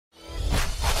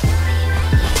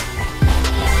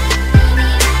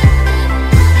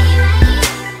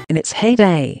In its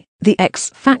heyday, The X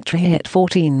Factor hit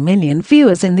 14 million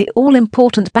viewers in the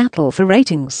all-important battle for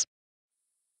ratings.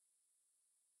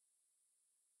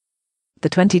 The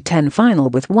 2010 final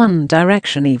with One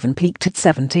Direction even peaked at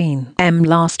 17 million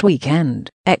last weekend.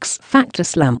 X Factor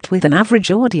slumped with an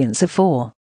average audience of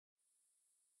 4.3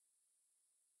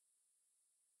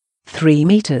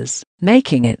 meters,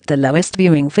 making it the lowest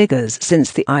viewing figures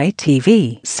since the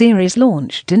ITV series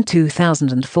launched in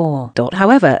 2004.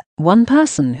 However, one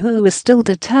person who is still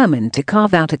determined to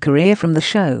carve out a career from the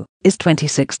show is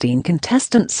 2016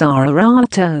 contestant Saara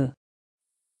Aalto.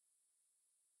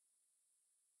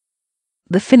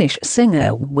 The Finnish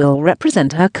singer will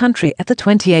represent her country at the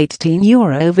 2018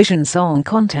 Eurovision Song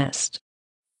Contest.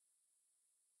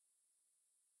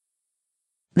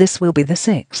 This will be the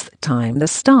 6th time the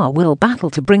star will battle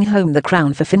to bring home the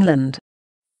crown for Finland.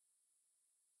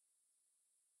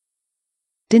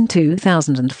 In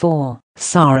 2004,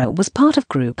 Saara was part of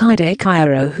Group Ide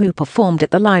Kairo, who performed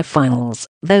at the live finals,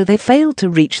 though they failed to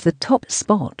reach the top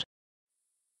spot.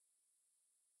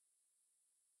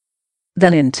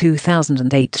 Then in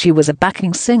 2008 she was a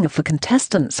backing singer for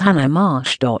contestants Hannah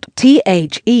Marsh.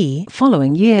 The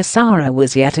following year Saara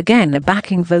was yet again a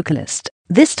backing vocalist,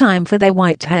 this time for their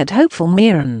white-haired hopeful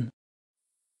Miran.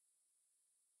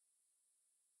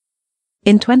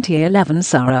 In 2011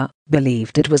 Saara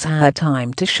believed it was her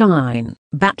time to shine,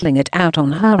 battling it out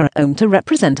on her own to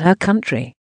represent her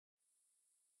country.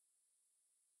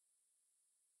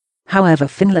 However,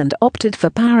 Finland opted for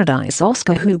Paradise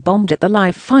Oscar, who bombed at the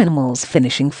live finals,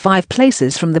 finishing 5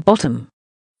 places from the bottom.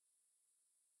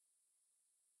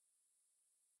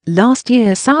 Last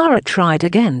year Saara tried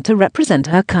again to represent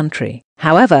her country,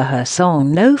 however her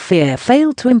song No Fear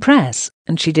failed to impress,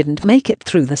 and she didn't make it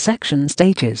through the section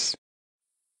stages.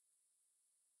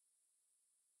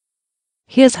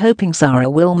 Here's hoping Saara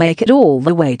will make it all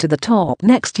the way to the top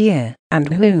next year,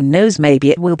 and who knows, maybe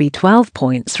it will be 12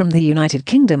 points from the United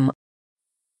Kingdom.